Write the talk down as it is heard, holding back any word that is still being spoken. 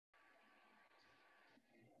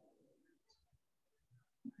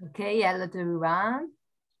Okay, hello to everyone.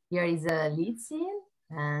 Here is Lizzie,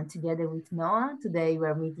 and together with Noah, today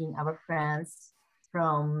we're meeting our friends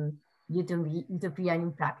from Utopian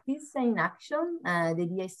in practice and in action. The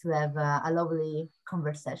idea is to have a lovely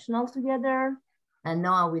conversation all together, and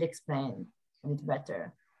Noah will explain a bit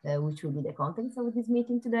better which will be the contents of this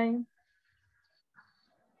meeting today.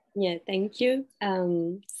 Yeah, thank you.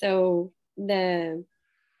 So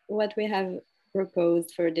what we have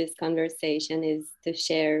proposed for this conversation is to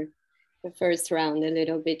share the first round a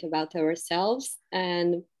little bit about ourselves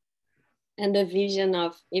and the vision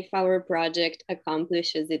of if our project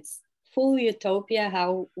accomplishes its full utopia,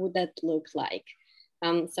 how would that look like?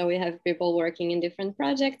 So we have people working in different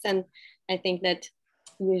projects, and I think that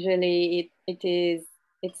usually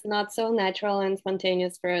it's not so natural and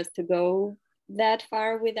spontaneous for us to go that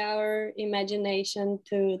far with our imagination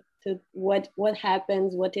to what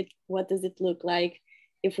happens, what does it look like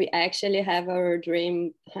if we actually have our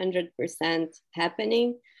dream 100%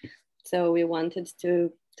 happening. So we wanted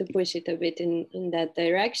to push it a bit in that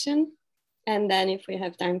direction. And then if we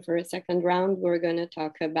have time for a second round, we're going to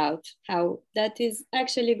talk about how that is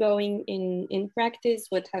actually going in practice.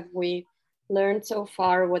 What have we learned so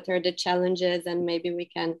far? What are the challenges? And maybe we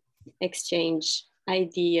can exchange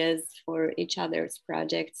ideas for each other's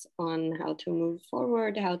projects on how to move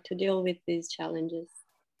forward, how to deal with these challenges.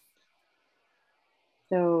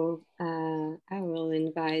 So I will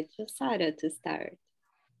invite Jussara to start.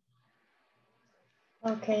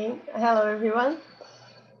 Okay, hello everyone.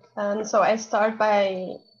 So I start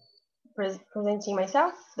by presenting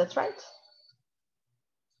myself, that's right.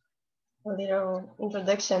 A little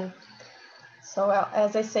introduction. So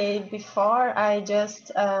as I said before, I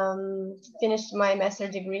just finished my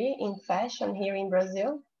master's degree in fashion here in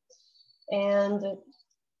Brazil. And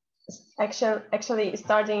actually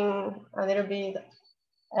starting a little bit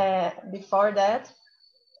before that,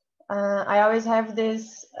 I always have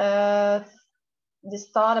this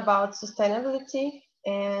thought about sustainability,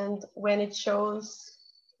 and when it shows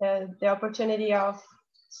the opportunity of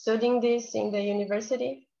studying this in the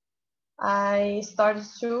university, I started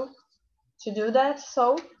to do that.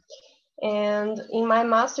 So, and in my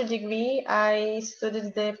master degree, I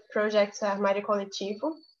studied the project Armário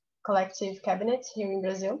Coletivo, collective cabinets here in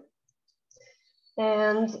Brazil,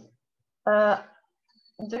 and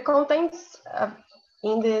the contents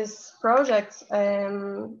in this project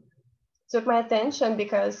took my attention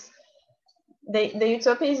because the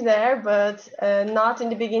utopia is there, but not in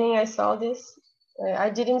the beginning I saw this. I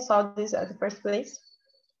didn't saw this at the first place.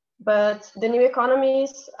 But the new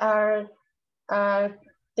economies are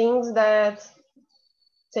things that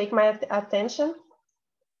take my attention.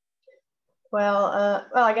 Well,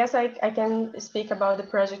 I guess I can speak about the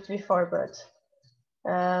project before, but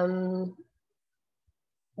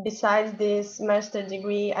besides this master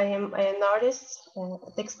degree, I am an artist, a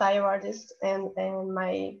textile artist, and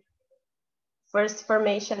my first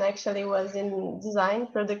formation actually was in design,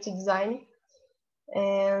 product design,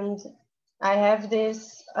 and I have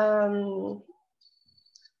this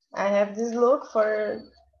look for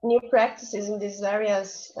new practices in these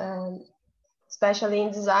areas, especially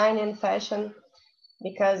in design and fashion,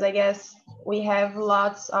 because I guess we have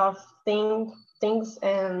lots of things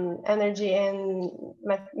and energy and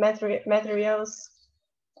materials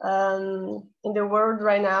in the world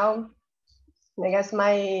right now. I guess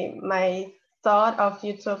my thought of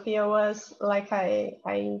utopia was like I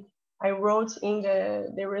wrote in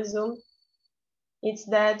the resume. It's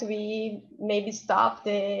that we maybe stop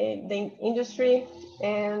the industry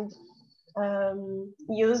and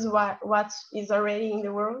use what is already in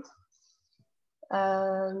the world.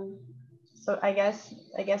 So I guess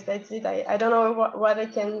that's it. I don't know what I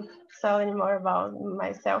can tell anymore about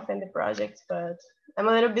myself and the project, but I'm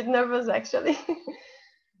a little bit nervous actually.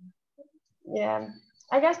 Yeah,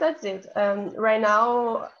 I guess that's it. Right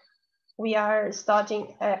now we are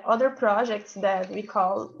starting other projects that we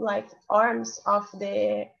call like arms of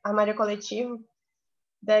the Armário Coletivo.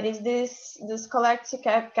 That is this collective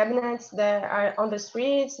cabinets that are on the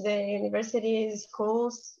streets, the universities,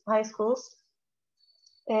 schools, high schools.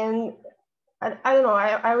 And I don't know,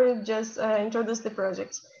 I will just introduce the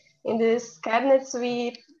project. In these cabinets,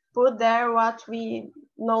 we put there what we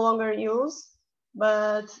no longer use,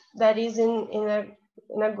 but that is in a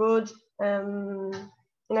good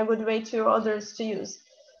way to others to use.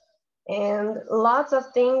 And lots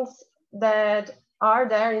of things that are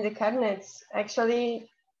there in the cabinets actually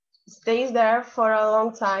stays there for a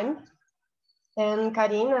long time. And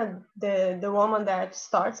Karina, the woman that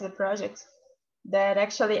starts the project, that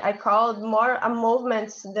actually I called more a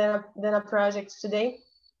movement than a project today.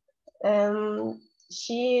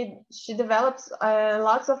 she develops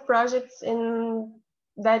lots of projects in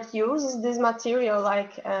that uses this material,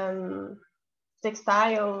 like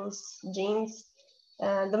textiles, jeans.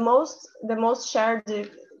 The most shared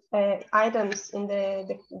items in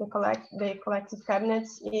the collective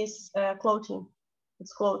cabinets is clothing.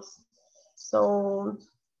 It's clothes. So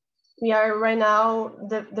we are right now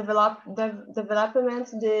development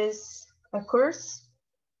this course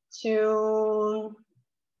to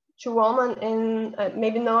women in,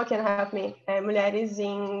 maybe Noah can help me, mulheres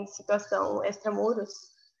em situação extramuros.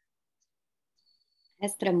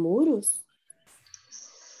 Extramuros?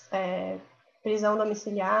 Prisão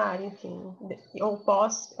domiciliar, enfim, ou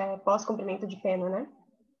pós-cumprimento de pena, né?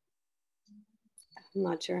 I'm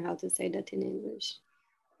not sure how to say that in English.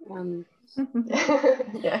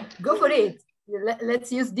 Yeah. Go for it.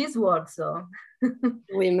 Let's use this word. So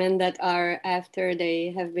women that are, after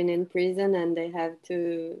they have been in prison and they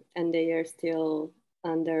are still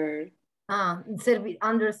under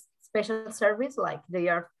under special service, like they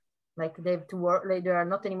have to work, like they are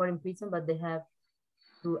not anymore in prison, but they have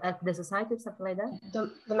to act the society, something like that.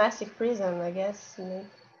 Domestic prison, I guess.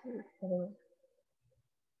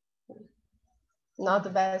 Not the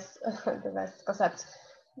best concept.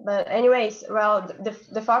 But anyways, well,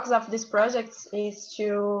 the focus of this project is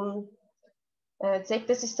to take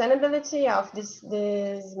the sustainability of these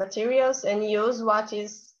materials and use what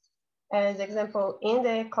is, as example, in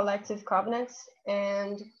the collective covenants,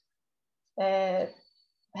 and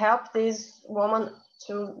help this woman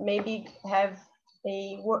to maybe have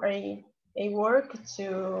a work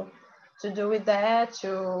to do with that,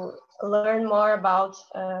 to learn more about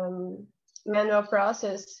manual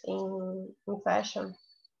process in fashion.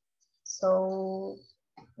 So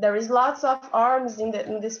there is lots of arms in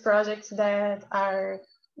this project that are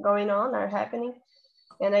going on, are happening,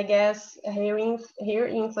 and I guess here in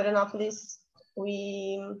Florianopolis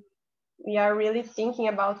we are really thinking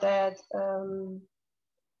about that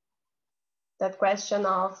that question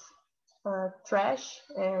of trash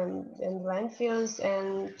and landfills,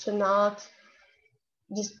 and to not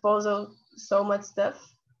dispose of so much stuff.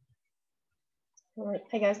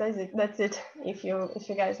 I guess that's it. If you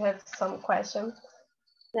guys have some questions.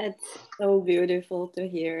 That's so beautiful to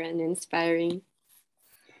hear and inspiring.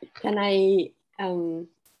 Can I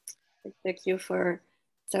thank you for,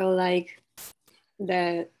 so like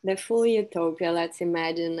the full utopia, let's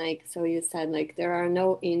imagine, like, so you said like there are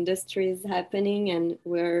no industries happening and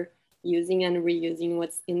we're using and reusing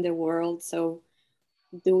what's in the world. So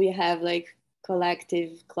do we have like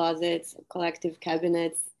collective closets, collective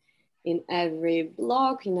cabinets in every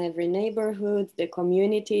block, in every neighborhood? The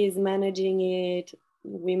community is managing it.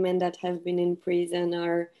 Women that have been in prison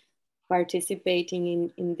are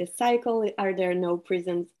participating in the cycle. Are there no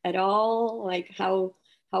prisons at all? Like how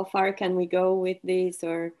far can we go with this?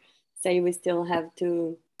 Or say we still have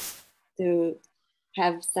to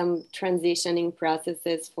have some transitioning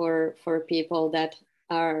processes for people that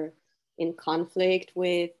are in conflict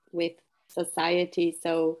with society.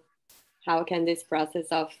 So how can this process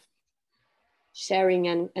of sharing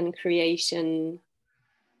and creation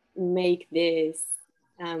make this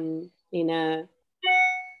in a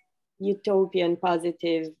utopian,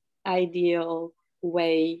 positive, ideal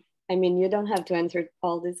way? I mean, you don't have to answer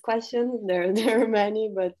all these questions. There are many,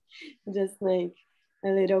 but just like a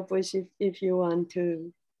little push if you want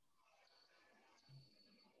to.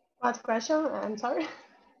 What question? I'm sorry.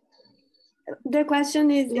 The question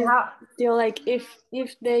is still like if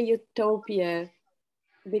the utopia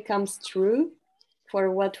becomes true for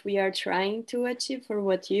what we are trying to achieve, for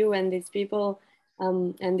what you and these people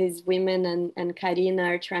and these women and Karina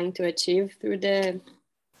are trying to achieve through the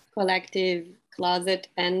collective closet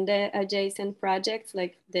and the adjacent projects,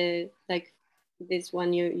 like this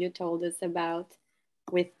one you told us about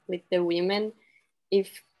with the women.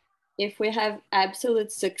 If we have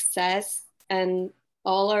absolute success and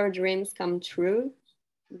all our dreams come true,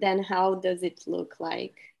 then how does it look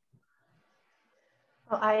like?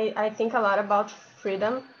 I think a lot about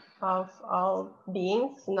freedom of all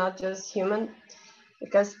beings, not just human,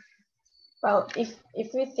 because, well,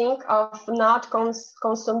 if we think of not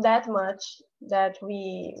consume that much that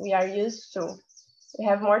we are used to, we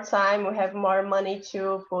have more time, we have more money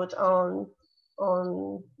to put on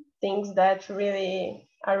things that really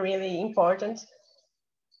are really important.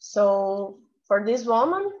 So for this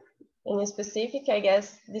woman in specific, I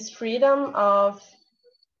guess this freedom of,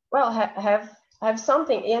 well, have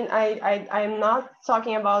something. And I'm not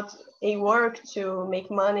talking about a work to make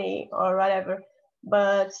money or whatever,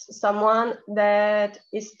 but someone that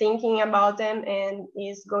is thinking about them and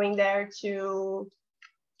is going there to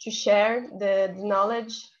share the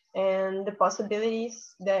knowledge and the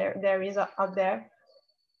possibilities there is out there.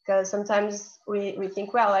 Because sometimes we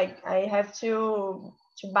think, well, like I have to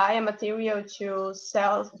buy a material to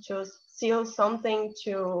seal something,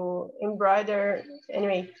 to embroider.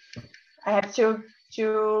 Anyway, I have to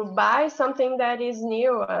buy something that is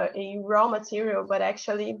new, a raw material, but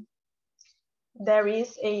actually there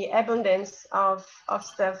is a abundance of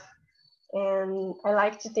stuff. And I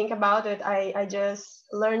like to think about it. I just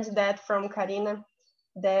learned that from Karina,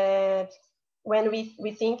 that when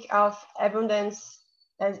we think of abundance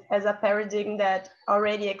as a paradigm that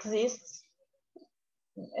already exists,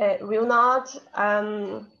 will not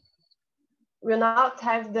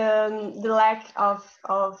have the lack of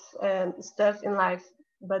stuff in life,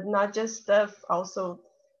 but not just stuff, also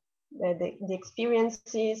the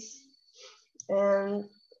experiences. And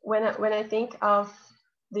when I think of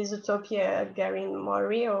this utopia getting more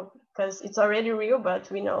real, because it's already real,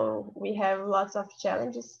 but we know we have lots of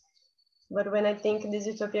challenges. But when I think this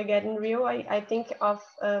utopia getting real, I think of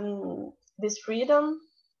this freedom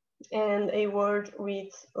and a world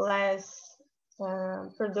with less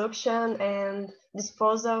production and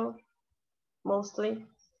disposal, mostly.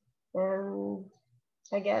 And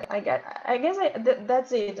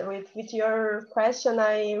that's it. With your question,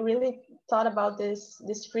 I really thought about this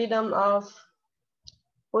freedom of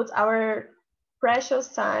put our precious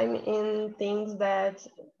time in things that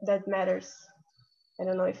matters. I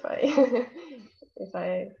don't know if I if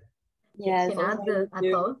I Yes, can add a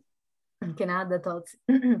thought. Can add the thoughts.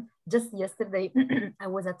 Just yesterday, I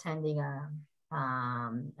was attending a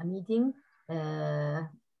meeting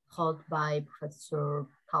held by Professor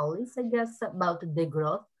Paulis, I guess, about the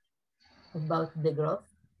growth. I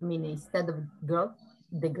mean, instead of growth,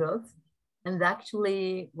 the growth. And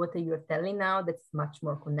actually, what you're telling now, that's much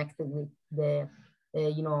more connected with the,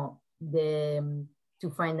 to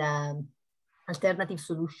find an alternative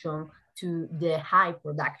solution to the high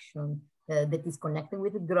production that is connected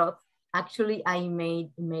with growth. Actually, I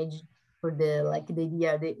made image for the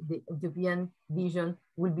idea, the Utopian vision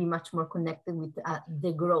will be much more connected with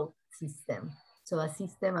the growth system. So a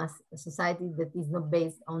system, a society that is not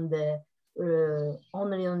based on the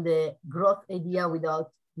only on the growth idea.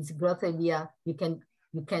 Without this growth idea, you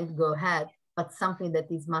can't go ahead, but something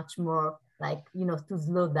that is much more like, to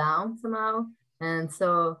slow down somehow. And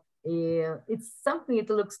so it's something, it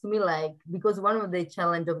looks to me like, because one of the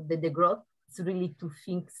challenge of the growth is really to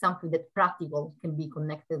think something that practical can be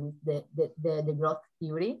connected with the growth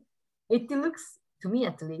theory. It looks to me,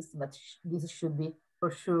 at least, but this should be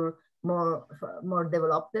for sure more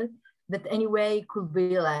developed. That anyway could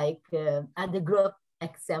be like at the growth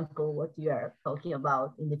example what you are talking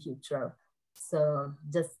about in the future. So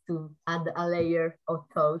just to add a layer of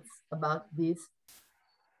thoughts about this.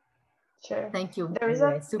 Sure. Thank you. Thanks.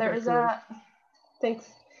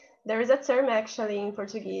 There is a term actually in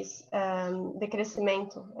Portuguese,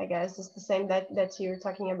 decrescimento, I guess. It's the same that you're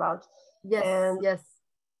talking about. Yes, and yes.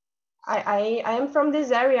 I am from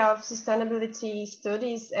this area of sustainability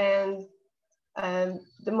studies, and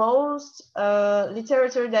the most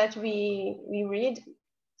literature that we read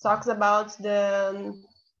talks about the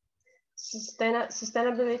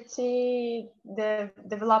sustainability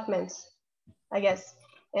development, I guess.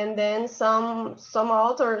 And then some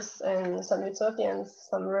authors and some utopians,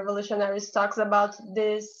 some revolutionaries talks about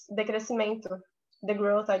this decrescimento, the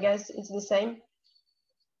growth. I guess it's the same,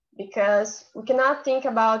 because we cannot think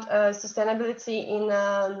about sustainability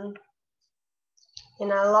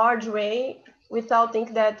in a large way without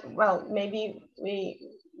think that, well, maybe we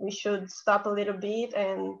should stop a little bit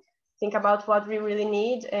and think about what we really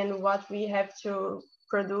need and what we have to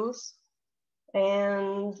produce,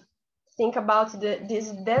 and think about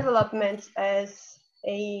this development as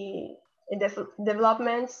a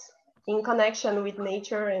development in connection with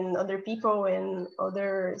nature and other people and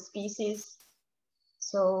other species.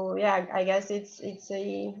 So yeah, I guess it's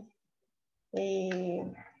a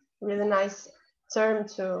really nice term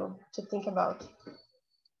to think about.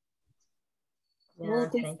 Yeah,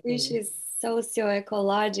 multi-species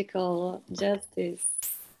socio-ecological justice.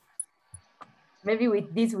 Maybe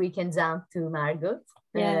with this we can jump to Margot.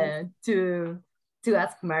 Yes. To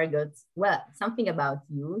ask Margot, well, something about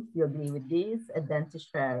you. You agree with this, and then to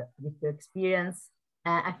share with your experience.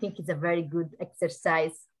 I think it's a very good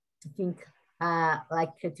exercise to think,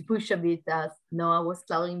 like to push a bit, as Noah was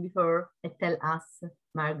telling before, and tell us,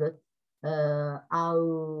 Margot, how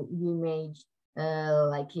you imagine,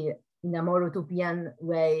 like in a more utopian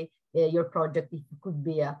way, your project, if it could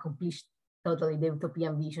be accomplished totally the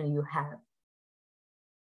utopian vision you have.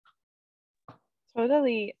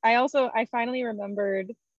 Totally. I finally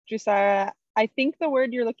remembered, Jussara, I think the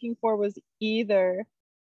word you're looking for was either.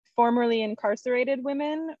 formerly incarcerated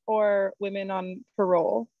women or women on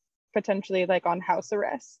parole, potentially like on house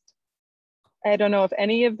arrest. I don't know if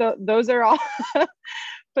any of those are all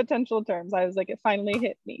potential terms. I was like, it finally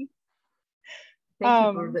hit me.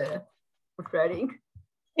 Thank you for sharing.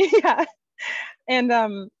 Yeah. And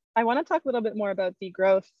I want to talk a little bit more about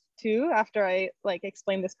degrowth too, after I like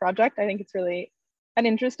explain this project. I think it's really an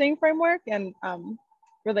interesting framework and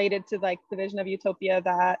related to like the vision of utopia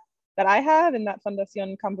that I have and that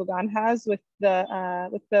Fundación Kambugan has with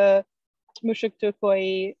the Mushuk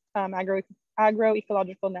Tukuy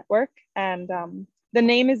Agroecological Network. And the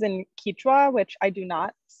name is in Quechua, which I do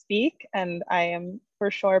not speak, and I am for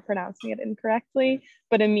sure pronouncing it incorrectly,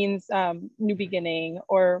 but it means new beginning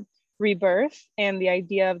or rebirth. And the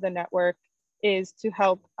idea of the network is to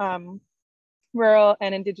help rural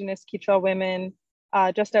and indigenous Quechua women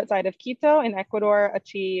just outside of Quito in Ecuador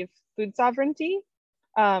achieve food sovereignty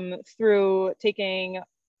through taking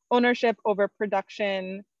ownership over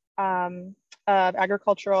production of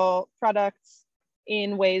agricultural products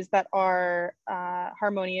in ways that are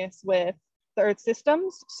harmonious with the earth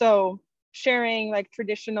systems. So sharing like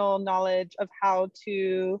traditional knowledge of how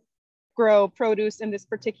to grow produce in this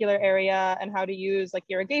particular area and how to use like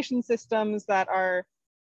irrigation systems that are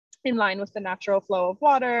in line with the natural flow of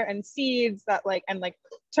water and seeds that like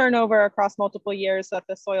turnover across multiple years so that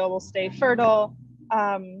the soil will stay fertile,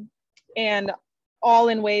 and all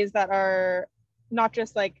in ways that are not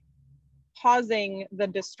just like pausing the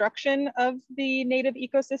destruction of the native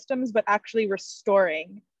ecosystems, but actually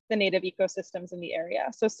restoring the native ecosystems in the area.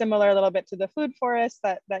 So similar a little bit to the food forest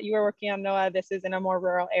that you were working on, Noah, this is in a more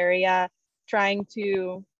rural area, trying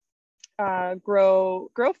to grow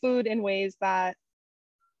food in ways that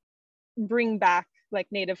bring back like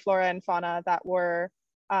native flora and fauna that were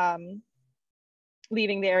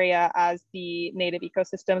leaving the area as the native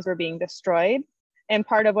ecosystems were being destroyed. And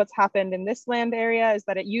part of what's happened in this land area is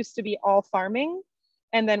that it used to be all farming.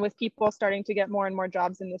 And then with people starting to get more and more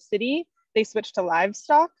jobs in the city, they switched to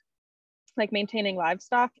livestock, like maintaining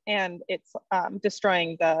livestock, and it's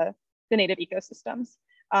destroying the native ecosystems.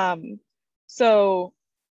 So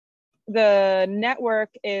the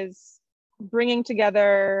network is bringing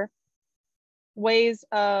together ways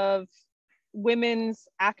of women's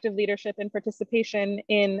active leadership and participation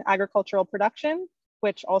in agricultural production,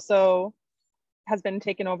 which also has been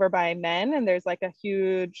taken over by men. And there's like a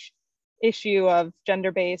huge issue of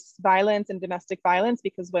gender-based violence and domestic violence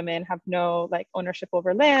because women have no like ownership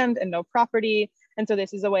over land and no property. And so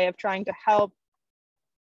this is a way of trying to help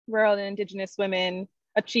rural and indigenous women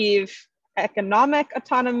achieve economic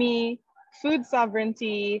autonomy, food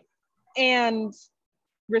sovereignty, and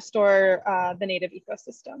restore the native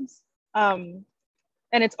ecosystems. And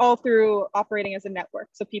it's all through operating as a network.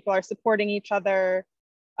 So people are supporting each other,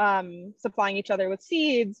 supplying each other with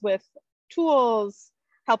seeds, with tools,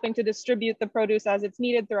 helping to distribute the produce as it's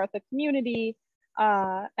needed throughout the community.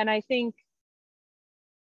 And I think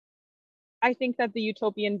that the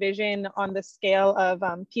utopian vision on the scale of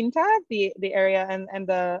Pintag, the area and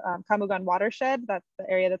the Kamugan watershed, that's the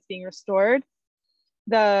area that's being restored,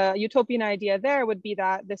 the utopian idea there would be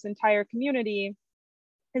that this entire community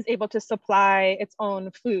is able to supply its own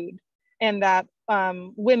food, and that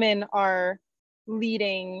women are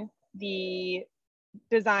leading the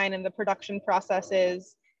design and the production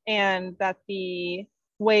processes, and that the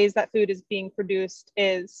ways that food is being produced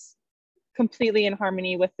is completely in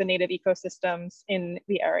harmony with the native ecosystems in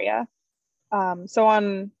the area. So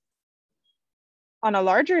on a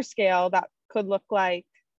larger scale, that could look like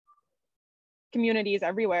communities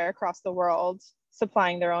everywhere across the world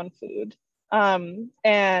supplying their own food.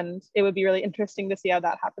 And it would be really interesting to see how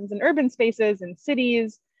that happens in urban spaces, in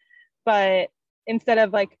cities. But instead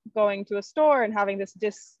of like going to a store and having this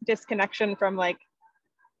disconnection from like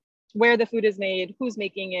where the food is made, who's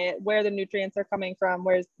making it, where the nutrients are coming from,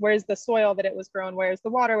 where's the soil that it was grown, where's the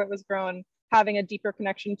water where it was grown, having a deeper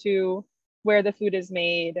connection to where the food is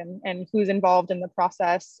made and who's involved in the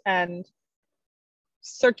process, and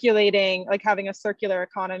circulating, like having a circular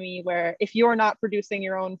economy where if you're not producing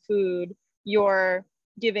your own food, you're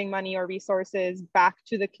giving money or resources back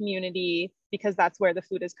to the community because that's where the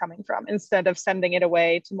food is coming from. Instead of sending it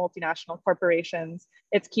away to multinational corporations,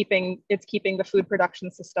 it's keeping the food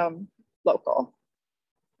production system local.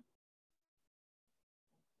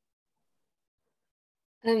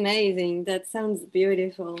 Amazing, that sounds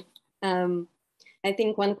beautiful. I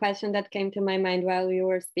think one question that came to my mind while you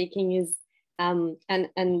were speaking is, and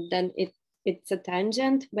then it's a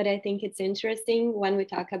tangent, but I think it's interesting when we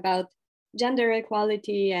talk about gender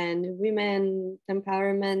equality and women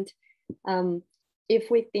empowerment.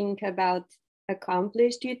 If we think about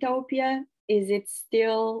accomplished utopia, is it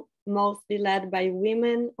still mostly led by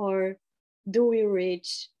women, or do we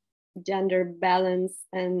reach gender balance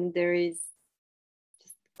and there is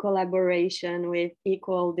collaboration with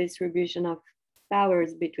equal distribution of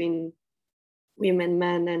powers between women,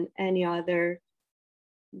 men, and any other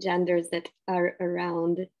genders that are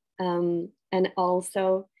around? And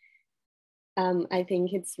also, I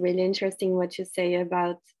think it's really interesting what you say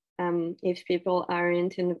about if people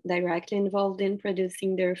aren't directly involved in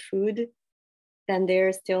producing their food, then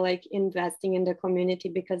they're still like investing in the community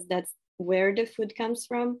because that's where the food comes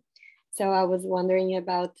from. So I was wondering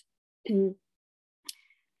about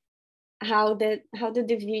how the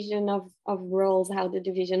division of roles, how the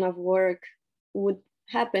division of work would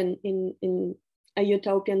happen in a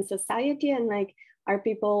utopian society, and like, are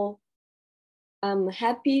people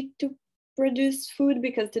happy to produce food?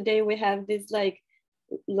 Because today we have this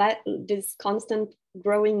this constant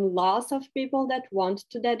growing loss of people that want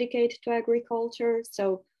to dedicate to agriculture.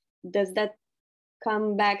 So does that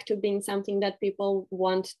come back to being something that people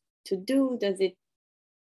want to do? Does it,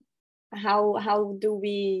 how do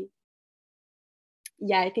we,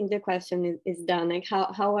 yeah, I think the question is done. Like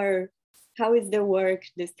how is the work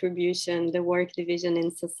distribution, the work division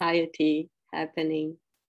in society happening?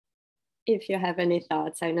 If you have any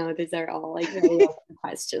thoughts, I know these are all like very open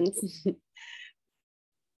questions.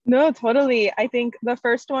 No, totally. I think the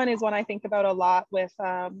first one is one I think about a lot with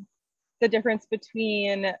the difference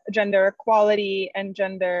between gender equality and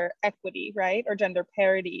gender equity, right? Or gender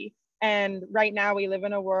parity. And right now we live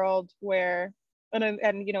in a world where,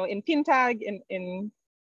 and you know, in Pintag, in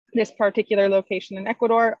this particular location in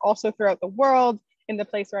Ecuador, also throughout the world, in the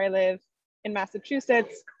place where I live in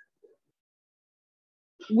Massachusetts,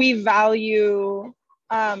 we value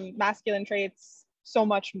masculine traits so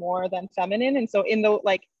much more than feminine. And so in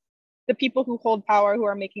the people who hold power, who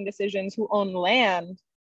are making decisions, who own land,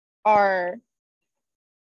 are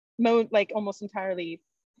like almost entirely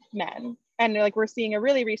men. And like we're seeing a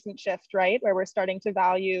really recent shift, right, where we're starting to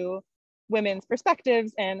value women's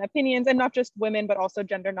perspectives and opinions, and not just women, but also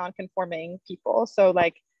gender non-conforming people. So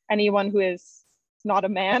like anyone who is not a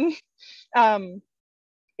man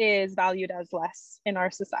is valued as less in our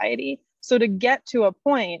society. So to get to a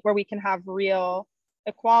point where we can have real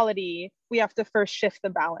equality, we have to first shift the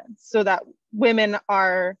balance so that women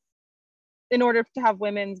are, in order to have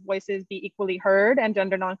women's voices be equally heard and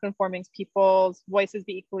gender non-conforming people's voices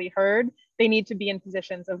be equally heard, they need to be in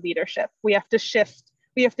positions of leadership. We have to shift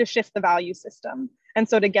the value system. And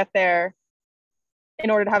so to get there, in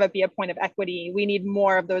order to have it be a point of equity, we need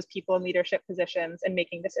more of those people in leadership positions and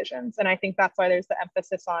making decisions. And I think that's why there's the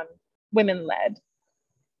emphasis on women-led.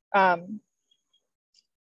 And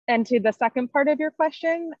to the second part of your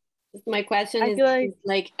question, my question is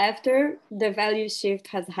like after the value shift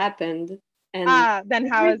has happened, and then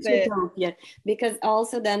how is it? Utopia? Because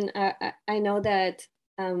also then I know that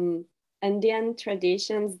Indian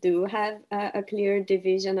traditions do have a clear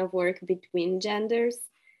division of work between genders,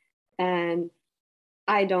 and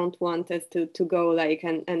I don't want us to go like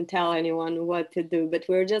and tell anyone what to do, but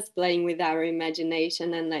we're just playing with our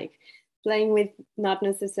imagination and like playing with not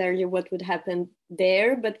necessarily what would happen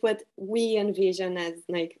there, but what we envision as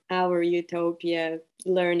like our utopia,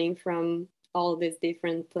 learning from all these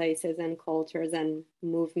different places and cultures and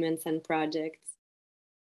movements and projects.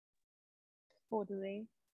 Totally.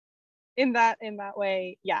 In that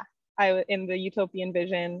way, yeah. In the utopian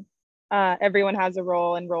vision, everyone has a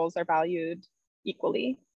role and roles are valued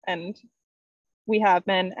equally. And we have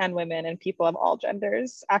men and women and people of all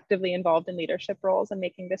genders actively involved in leadership roles and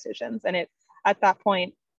making decisions. And at that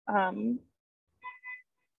point, I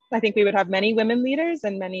think we would have many women leaders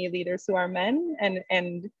and many leaders who are men,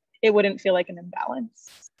 and it wouldn't feel like an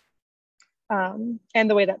imbalance. And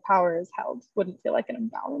the way that power is held wouldn't feel like an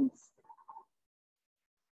imbalance.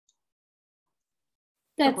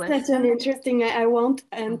 That's an interesting, I won't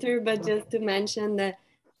enter, but just to mention that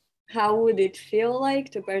how would it feel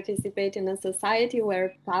like to participate in a society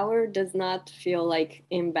where power does not feel like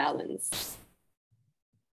imbalance?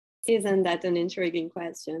 Isn't that an intriguing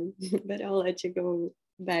question? But I'll let you go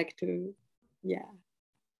back to, yeah.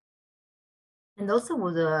 And also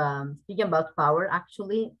with speaking about power,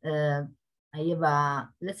 actually, I have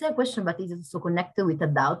let's say a question, but it's also connected with the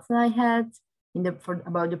doubts that I had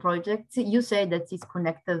about the project. You say that it's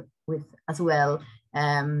connected with as well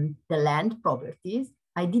the land properties.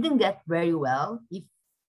 I didn't get very well if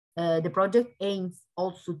the project aims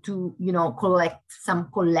also to, you know, collect some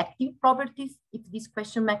collective properties, if this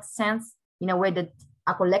question makes sense, in a way that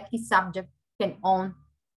a collective subject can own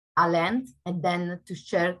a land and then to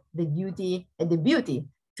share the duty and the beauty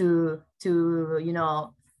to you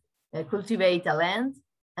know, cultivate a land.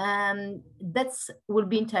 That's will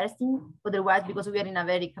be interesting otherwise, because we are in a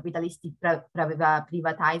very capitalistic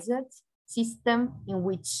privatized system in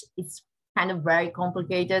which it's kind of very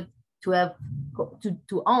complicated to have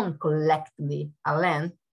to own collectively a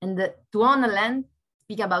land. And to own a land,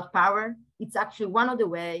 speak about power, it's actually one of the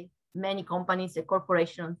way many companies and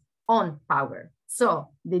corporations own power. So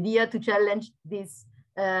the idea to challenge this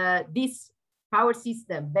power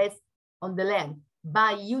system based on the land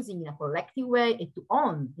by using in a collective way and to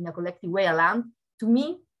own in a collective way a land, to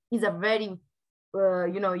me is a very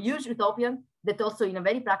huge utopian that also in a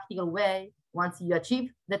very practical way, once you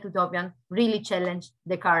achieve that utopian, really challenge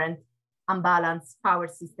the current unbalanced power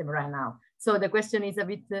system right now. So the question is a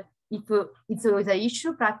bit if it's always an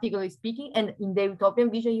issue, practically speaking, and in the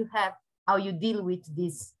utopian vision you have how you deal with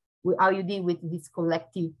this, how you deal with these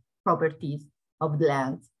collective properties of the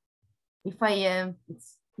land. If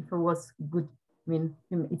it was good, I mean,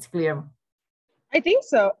 it's clear. I think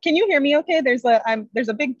so. Can you hear me okay? There's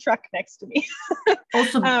a big truck next to me.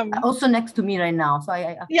 Also next to me right now. So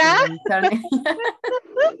I yeah.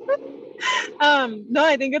 No,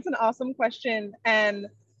 I think it's an awesome question. And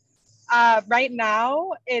right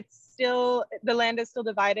now the land is still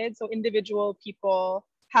divided. So individual people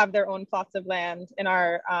have their own plots of land and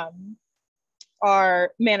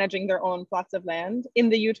are managing their own plots of land. In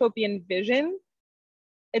the utopian vision,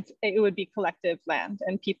 it would be collective land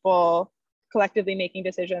and people collectively making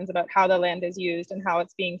decisions about how the land is used and how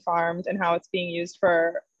it's being farmed and how it's being used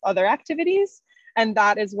for other activities. And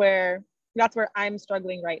that's where I'm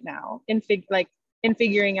struggling right now in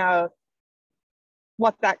figuring out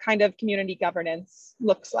what that kind of community governance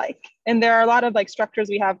looks like. And there are a lot of structures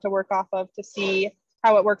we have to work off of to see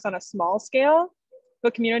how it works on a small scale,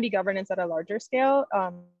 but community governance at a larger scale,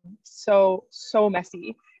 so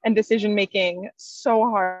messy, and decision making so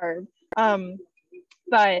hard.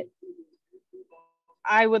 But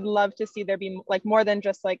I would love to see there be more than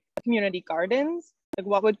just community gardens.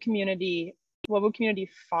 What would community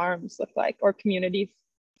farms look like, or community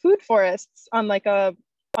food forests on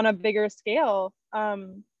a bigger scale?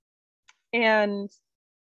 And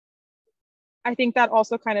I think that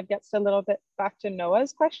also kind of gets a little bit back to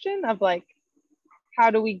Noah's question of how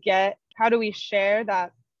do we share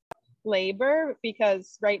that labor?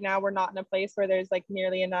 Because right now we're not in a place where there's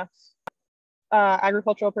nearly enough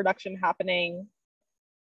agricultural production happening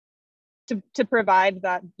to provide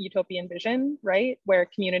that utopian vision, right? Where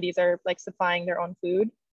communities are supplying their own food.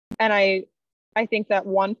 And I think that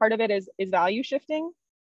one part of it is value shifting.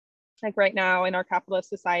 Right now in our capitalist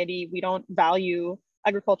society, we don't value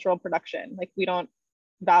agricultural production. We don't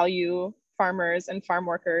value farmers and farm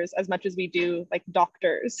workers as much as we do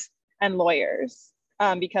doctors and lawyers,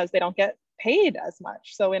 because they don't get paid as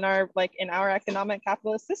much. So in our economic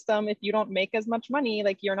capitalist system, if you don't make as much money,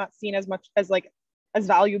 you're not seen as much as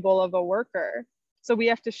valuable of a worker. So we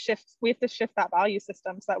have to shift that value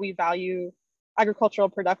system so that we value agricultural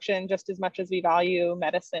production just as much as we value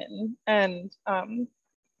medicine. And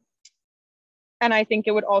I think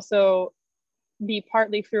it would also be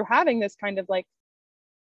partly through having this kind of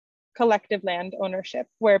collective land ownership,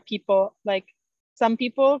 where people some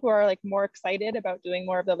people who are more excited about doing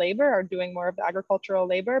more of the labor are doing more of the agricultural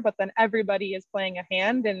labor, but then everybody is playing a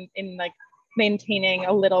hand in maintaining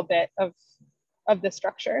a little bit of the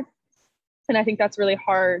structure. And I think that's really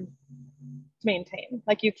hard to maintain.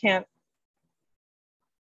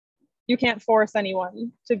 You can't force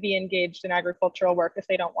anyone to be engaged in agricultural work if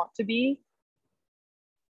they don't want to be.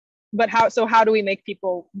 But how do we make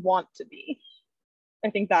people want to be? I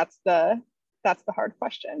think that's the hard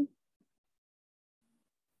question.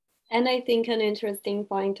 And I think an interesting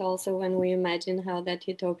point also when we imagine how that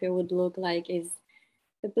utopia would look like is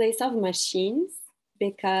the place of machines,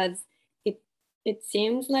 because it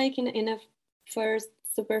seems in a first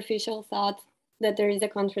superficial thought that there is a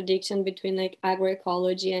contradiction between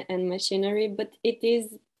agroecology and machinery, but it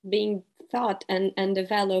is being thought and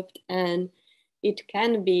developed, and it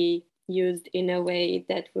can be used in a way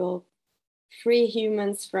that will free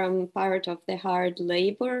humans from part of the hard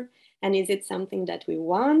labor. And is it something that we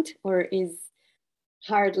want, or is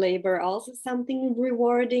hard labor also something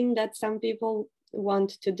rewarding that some people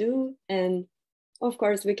want to do? And of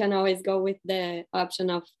course, we can always go with the option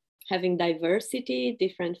of having diversity,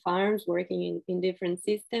 different farms working in different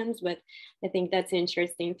systems. But I think that's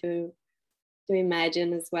interesting to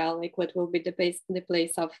imagine as well, what will be the place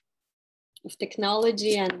of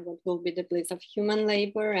technology, and what will be the place of human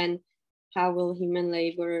labor, and how will human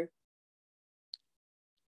labor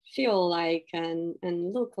feel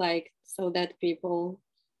and look like, so that people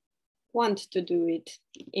want to do it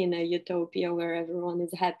in a utopia where everyone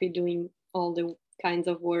is happy doing all the kinds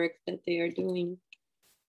of work that they are doing.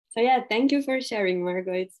 So yeah, thank you for sharing,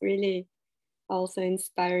 Margot. It's really also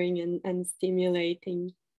inspiring and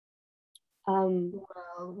stimulating. Well,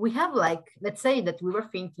 we have like, let's say that we were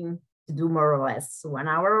thinking to do more or less 1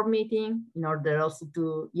 hour meeting in order also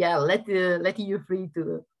to, let you free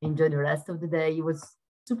to enjoy the rest of the day. It was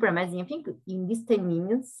super amazing. I think in these 10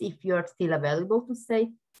 minutes, if you're still available to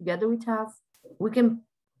stay together with us, we can,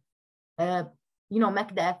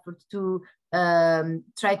 make the effort to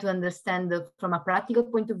try to understand from a practical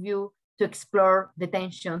point of view, to explore the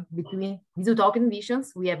tension between these utopian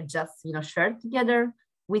visions we have just, shared together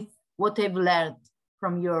with what I've learned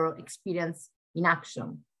from your experience in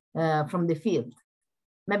action from the field.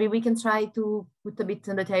 Maybe we can try to put a bit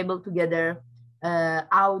on the table together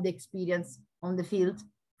how the experience on the field,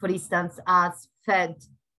 for instance, has fed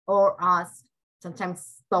or has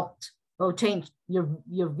sometimes stopped or changed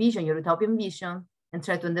your vision, your utopian vision, and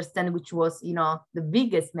try to understand which was, the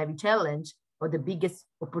biggest maybe challenge or the biggest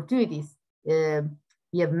opportunities you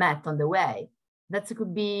have met on the way. That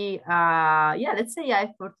could be, let's say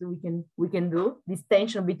effort we can do. This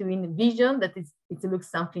tension between vision, that is, it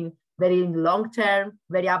looks something very long term,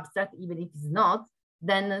 very abstract, even if it's not,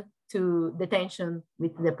 then to the tension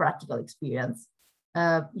with the practical experience.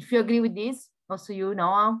 If you agree with this, also,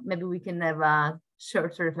 maybe we can have a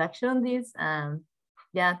short reflection on this. Tell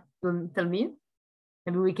me.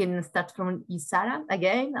 Maybe we can start from Jussara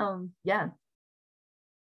again.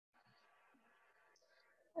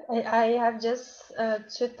 I have just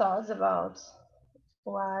two thoughts about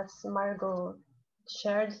what Margot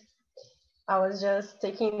shared. I was just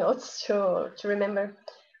taking notes to remember.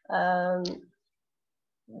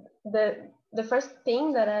 The first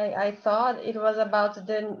thing that I thought, it was about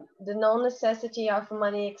the non-necessity of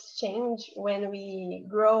money exchange when we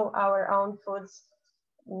grow our own foods.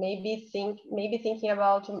 Maybe thinking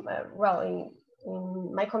about in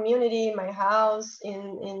my community, my house,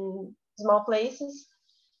 in small places.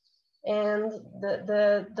 And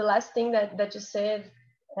the last thing that you said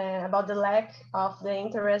about the lack of the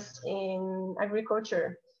interest in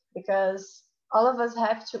agriculture, because all of us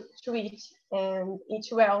have to eat and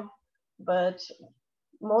eat well, but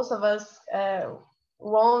most of us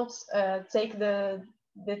won't take the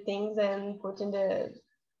things and put in the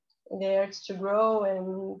earth to grow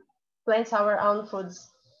and plant our own foods.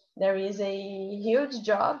 There is a huge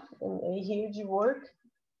job and a huge work,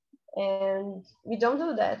 and we don't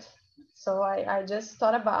do that. So I just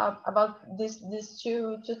thought about these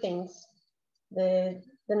two things. The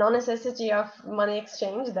non-necessity of money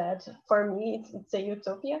exchange, that for me it's a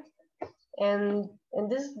utopia, and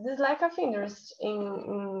this lack of interest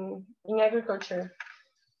in agriculture,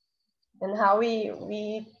 and how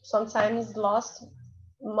we sometimes lost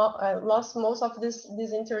most of this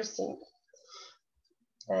interest in.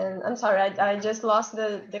 And I'm sorry, I just lost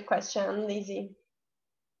the question, Lizzie.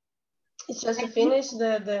 It's just to finish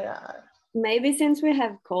the maybe since we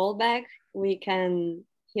have Cole back, we can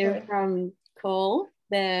hear from Cole.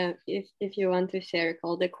 If you want to share,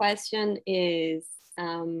 Cole, the question is,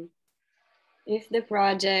 if the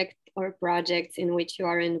project or projects in which you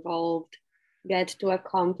are involved get to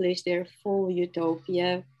accomplish their full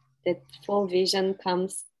utopia, that full vision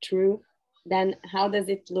comes true, then how does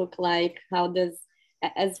it look like? How does,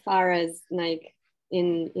 as far as like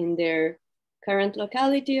in their current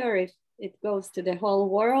locality, or if it goes to the whole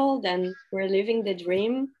world and we're living the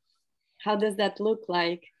dream, how does that look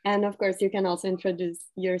like? And of course, you can also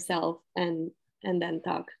introduce yourself and then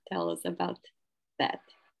tell us about that.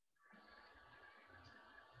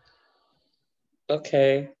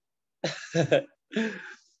 Okay. Hi,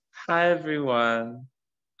 everyone.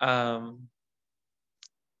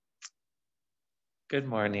 Good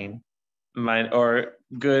morning, or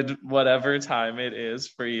good whatever time it is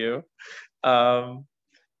for you.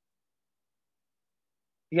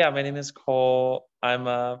 Yeah, my name is Cole. I'm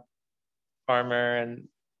a farmer and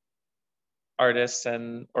artist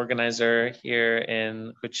and organizer here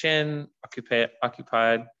in Huichin,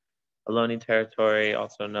 occupied Ohlone territory,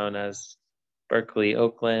 also known as Berkeley,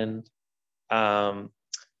 Oakland. What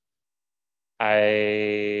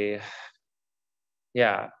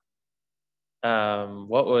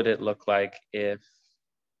would it look like if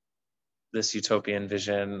this utopian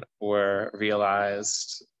vision were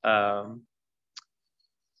realized?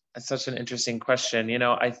 It's such an interesting question.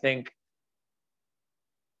 I think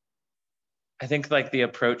like the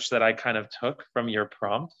approach that I kind of took from your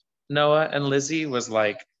prompt, Noah and Lizzie, was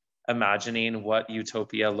like imagining what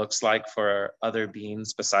utopia looks like for other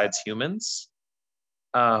beings besides humans.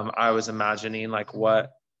 I was imagining like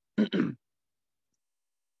what, and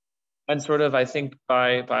sort of, I think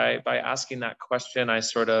by asking that question, I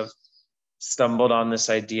sort of stumbled on this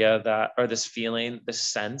idea that, or this feeling, this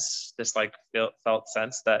sense, this like felt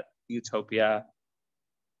sense that utopia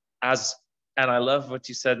as, and I love what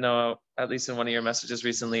you said, Noah, at least in one of your messages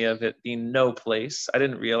recently, of it being no place. I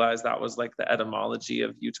didn't realize that was like the etymology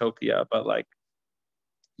of utopia, but like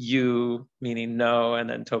you meaning no, and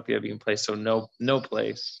then topia being place, so no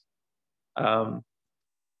place. And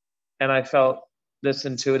I felt this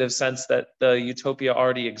intuitive sense that the utopia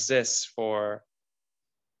already exists for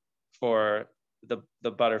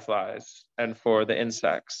the butterflies and for the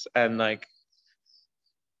insects, and like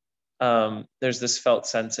there's this felt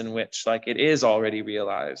sense in which like it is already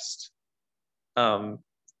realized. You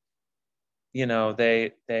know,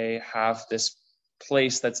 they have this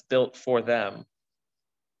place that's built for them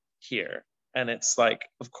here, and it's like,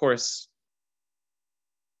 of course,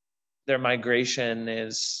 their migration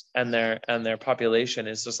is, and their population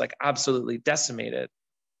is just like absolutely decimated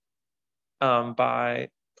by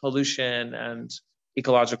pollution and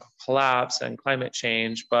ecological collapse and climate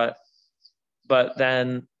change, but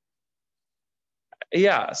then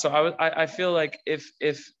yeah, so I feel like if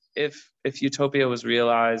utopia was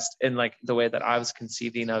realized in like the way that I was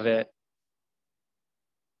conceiving of it,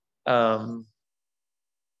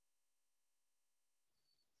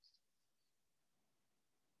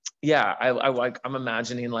 yeah, I'm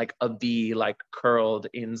imagining like a bee like curled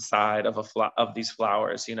inside of of these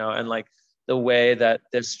flowers, you know, and like the way that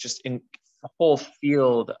there's just a whole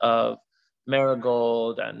field of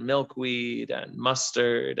marigold and milkweed and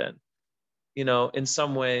mustard, and you know, in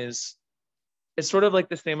some ways it's sort of like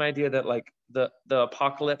the same idea that like the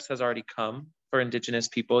apocalypse has already come for indigenous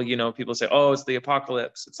people. You know, people say, oh, it's the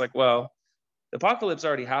apocalypse. It's like, well, the apocalypse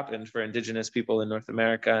already happened for indigenous people in North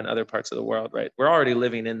America and other parts of the world, right? We're already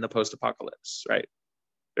living in the post-apocalypse, right?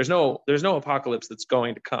 There's no apocalypse that's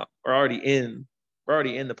going to come. We're already in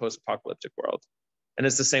the post-apocalyptic world. And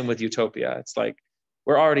it's the same with utopia. It's like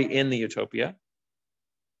we're already in the utopia.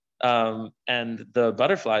 And the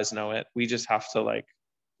butterflies know it. We just have to like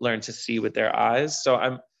learn to see with their eyes. So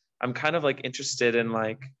I'm kind of like interested in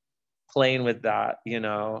like playing with that, you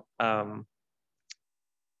know, and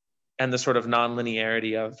the sort of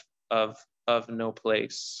non-linearity of no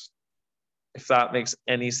place, if that makes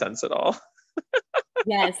any sense at all.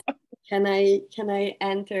 Yes. Can I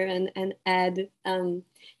enter and add?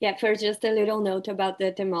 Yeah, first, just a little note about the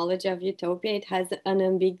etymology of utopia. It has an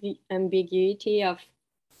ambiguity of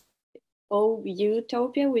O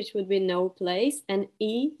utopia, which would be no place, and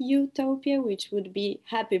E utopia, which would be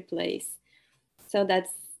happy place. So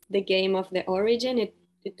that's the game of the origin.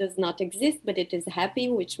 It does not exist, but it is happy,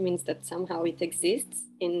 which means that somehow it exists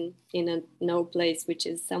in a no place, which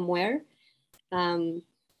is somewhere. And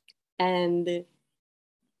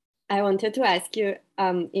I wanted to ask you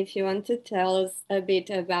if you want to tell us a bit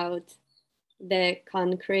about the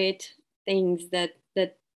concrete things that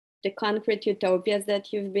the concrete utopias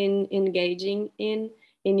that you've been engaging in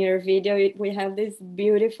your video. We have this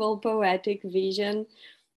beautiful poetic vision,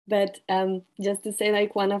 but just to say,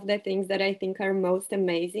 like, one of the things that I think are most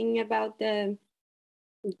amazing about the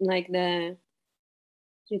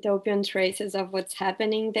utopian traces of what's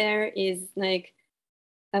happening there is like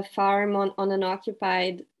a farm on an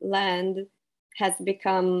occupied land has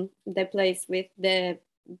become the place with the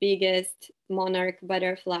biggest monarch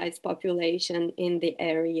butterflies population in the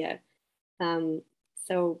area.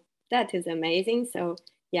 So that is amazing. So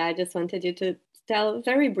yeah, I just wanted you to tell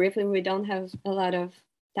very briefly, we don't have a lot of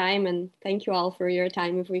time, and thank you all for your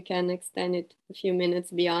time if we can extend it a few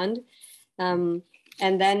minutes beyond. And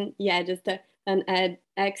then, yeah, just an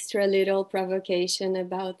extra little provocation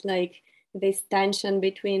about like this tension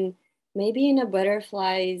between maybe in a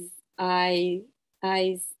butterfly's eyes,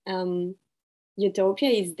 utopia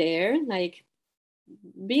is there, like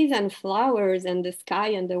bees and flowers and the sky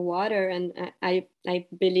and the water. And I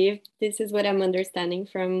believe this is what I'm understanding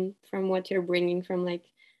from what you're bringing from like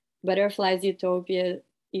butterflies utopia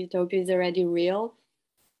is already real.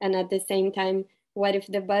 And at the same time, what if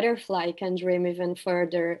the butterfly can dream even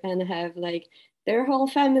further and have like their whole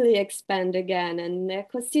family expand again and the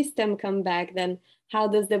ecosystem come back? Then how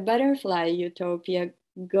does the butterfly utopia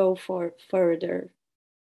go for further?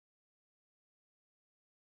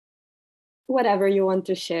 Whatever you want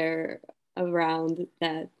to share around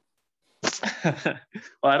that.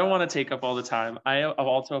 Well, I don't want to take up all the time. I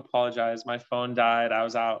also apologize. My phone died. I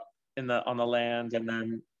was out on the land, and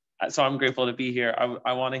then so I'm grateful to be here.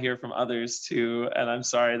 I want to hear from others too, and I'm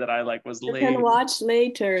sorry that I like was late. You can watch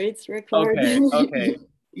later. It's recorded. Okay.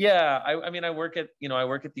 Yeah, I mean, I work at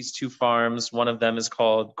these two farms. One of them is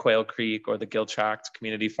called Quail Creek, or the Gill Tract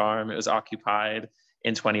Community Farm. It was occupied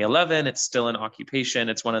in 2011. It's still in occupation.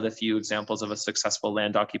 It's one of the few examples of a successful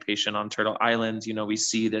land occupation on Turtle Island. You know, we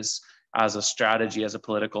see this as a strategy, as a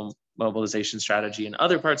political mobilization strategy in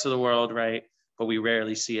other parts of the world, right? But we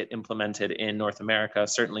rarely see it implemented in North America,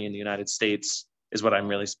 certainly in the United States is what I'm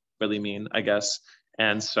really mean, I guess.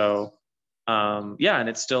 And so, yeah, and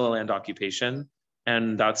it's still a land occupation.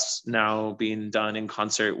 And that's now being done in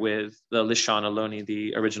concert with the Lishan Ohlone,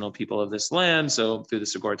 the original people of this land. So through the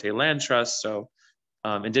Sigorte Land Trust, so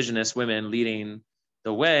indigenous women leading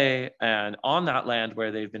the way, and on that land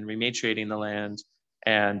where they've been rematriating the land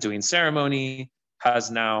and doing ceremony,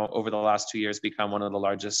 has now over the last 2 years become one of the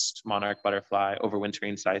largest monarch butterfly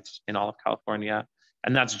overwintering sites in all of California.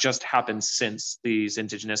 And that's just happened since these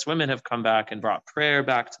indigenous women have come back and brought prayer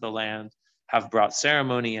back to the land, have brought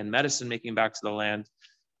ceremony and medicine making back to the land.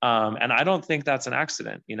 And I don't think that's an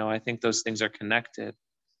accident. You know, I think those things are connected.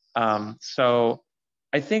 So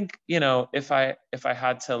I think, you know, if I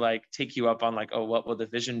had to like take you up on like, oh, what will the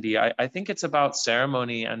vision be? I think it's about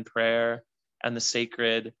ceremony and prayer and the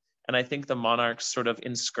sacred. And I think the monarchs sort of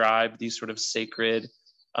inscribe these sort of sacred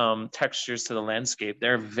textures to the landscape.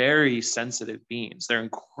 They're very sensitive beings. They're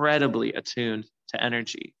incredibly attuned to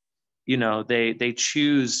energy. You know, they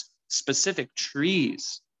choose specific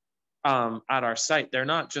trees at our site. They're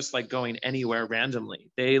not just like going anywhere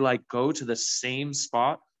randomly. They like go to the same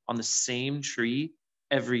spot on the same tree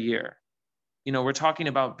every year. You know, we're talking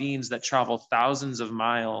about beings that travel thousands of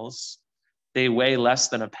miles. They weigh less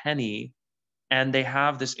than a penny, and they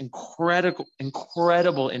have this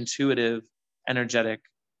incredible intuitive, energetic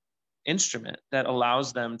instrument that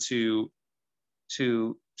allows them to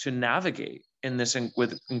navigate in this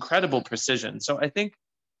with incredible precision. So I think,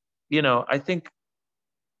 you know, I think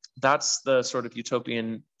that's the sort of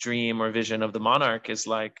utopian dream or vision of the monarch, is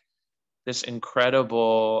like this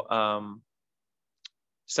incredible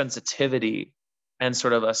sensitivity and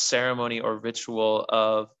sort of a ceremony or ritual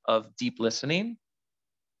of deep listening,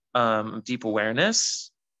 deep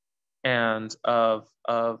awareness, and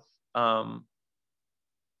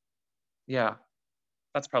yeah,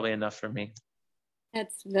 that's probably enough for me.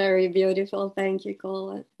 That's very beautiful. Thank you,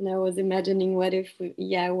 Cole. And I was imagining what if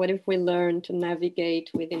we learn to navigate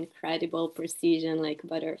with incredible precision like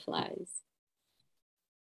butterflies.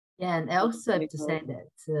 Yeah, and I also have to say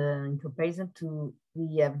that in comparison to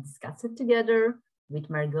we have discussed it together with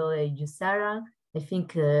Margot and Jussara, I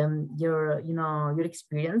think your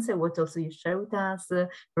experience and what also you share with us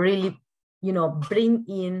really, bring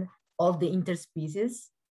in all the interspecies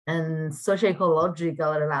and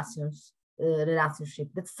socio-ecological relationship.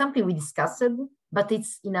 That's something we discussed, but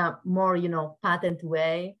it's in a more, patent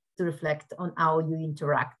way to reflect on how you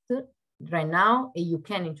interact right now, and you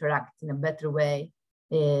can interact in a better way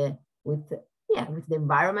with the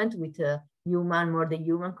environment, with more than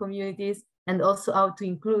human communities, and also how to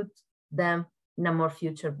include them in a more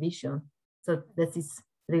future vision. So that is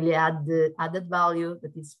really added value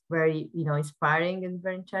that is very, inspiring and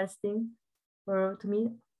very interesting to me.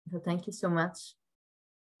 So thank you so much.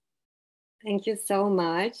 Thank you so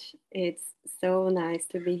much. It's so nice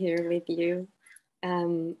to be here with you.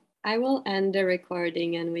 I will end the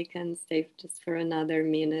recording and we can stay just for another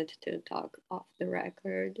minute to talk off the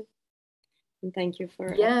record. And thank you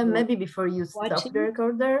for maybe before you watching. Stop the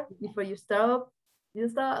recorder, before you stop.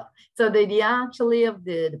 So the idea actually of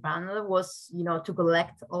the panel was, to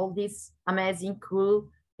collect all these amazing, cool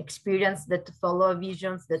experience that follow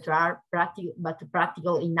visions that are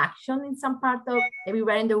practical in action in some part of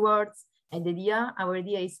everywhere in the world. And our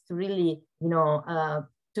idea is to really,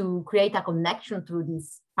 to create a connection through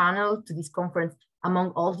this panel, to this conference,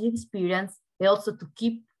 among all the experience, and also to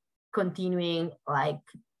keep continuing like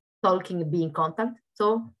talking and be in contact.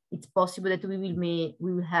 So it's possible that we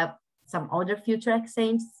will have some other future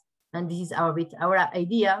exchanges, and this is our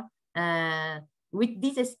idea. With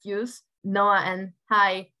this excuse, Noah and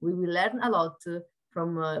I, we will learn a lot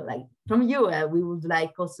from you. We would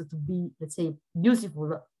like also to be, let's say,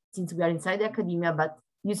 useful, since we are inside the academia, but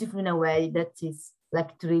useful in a way that is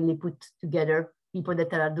like to really put together people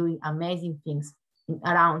that are doing amazing things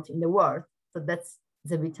around in the world. So that's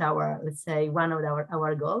a bit our, let's say, one of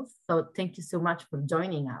our goals. So thank you so much for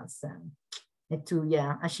joining us and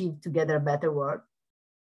to achieve together a better world.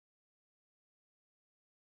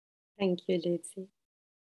 Thank you, Lucy.